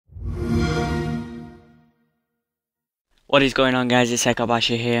What is going on, guys? It's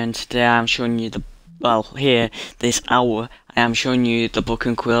Ekabasha here, and today I'm showing you this hour I am showing you the book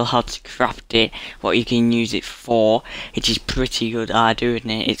and quill, how to craft it, what you can use it for. It is pretty good at doing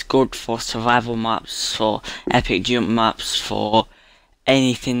it. It's good for survival maps, for epic jump maps, for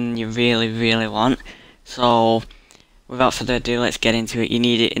anything you really want. So without further ado, let's get into it. You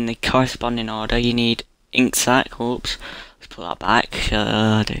need it in the corresponding order. You need ink sac. Oops, let's put that back.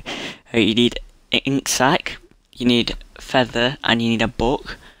 You need ink sac, you need feather, and you need a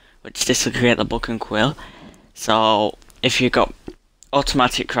book, which this will create the book and quill. So if you've got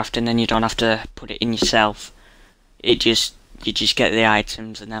automatic crafting, then you don't have to put it in yourself. You just get the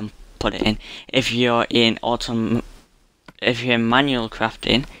items and then put it in. If you're in manual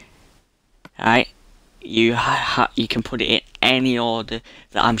crafting, right, you can put it in any order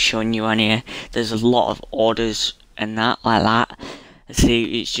that I'm showing you on here. There's a lot of orders and that like that.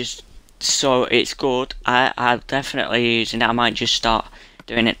 See, it's just so it's good. I'm definitely using it. I might just start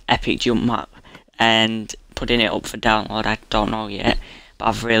doing an epic jump map and putting it up for download. I don't know yet, but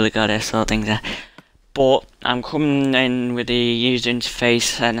I've really got to sort things out. But I'm coming in with the user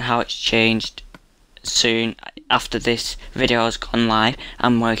interface and how it's changed soon after this video has gone live.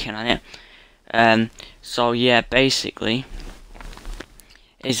 I'm working on it. So yeah, basically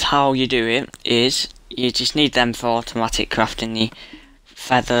is how you do it is you just need them for automatic crafting, the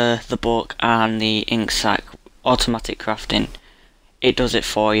feather, the book, and the ink sac. Automatic crafting, it does it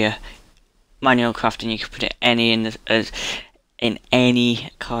for you. Manual crafting, you can put it in any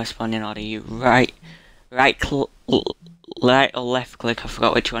corresponding order. You right or left click, I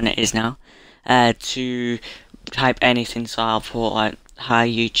forgot which one it is now, to type anything. So I'll put like, hi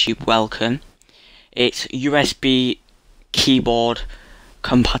YouTube, welcome. It's USB keyboard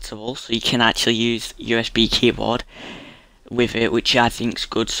compatible, so you can actually use USB keyboard with it, which I think is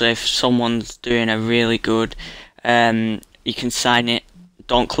good. So if someone's doing a really good, you can sign it.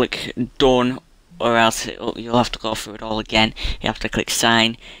 Don't click done, or else you'll have to go through it all again. You have to click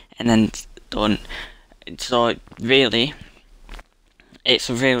sign and then done. So really, it's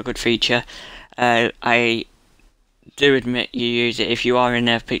a really good feature. I do admit you use it if you are in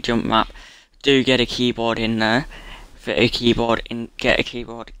an epic jump map. Do get a keyboard in there. Get a keyboard,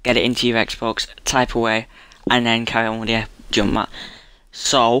 get it into your Xbox, type away, and then carry on with your jump map.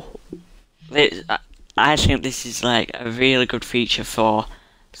 So I think this is like a really good feature for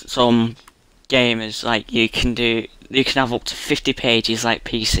some gamers. Like you can have up to 50 pages like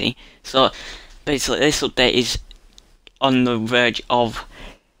PC. So basically this update is on the verge of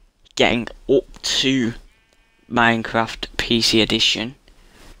getting up to Minecraft PC edition.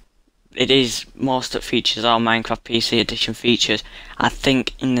 It is, most of the features are Minecraft PC edition features. I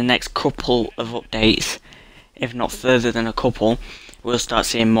think in the next couple of updates, if not further than a couple, we'll start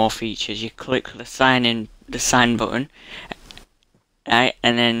seeing more features. You click the sign button, right,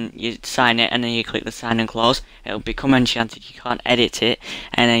 and then you sign it, and then you click the sign and close. It'll become enchanted. You can't edit it,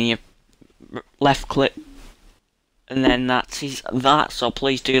 and then you left click, and then that is that. So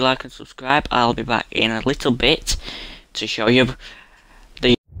please do like and subscribe. I'll be back in a little bit to show you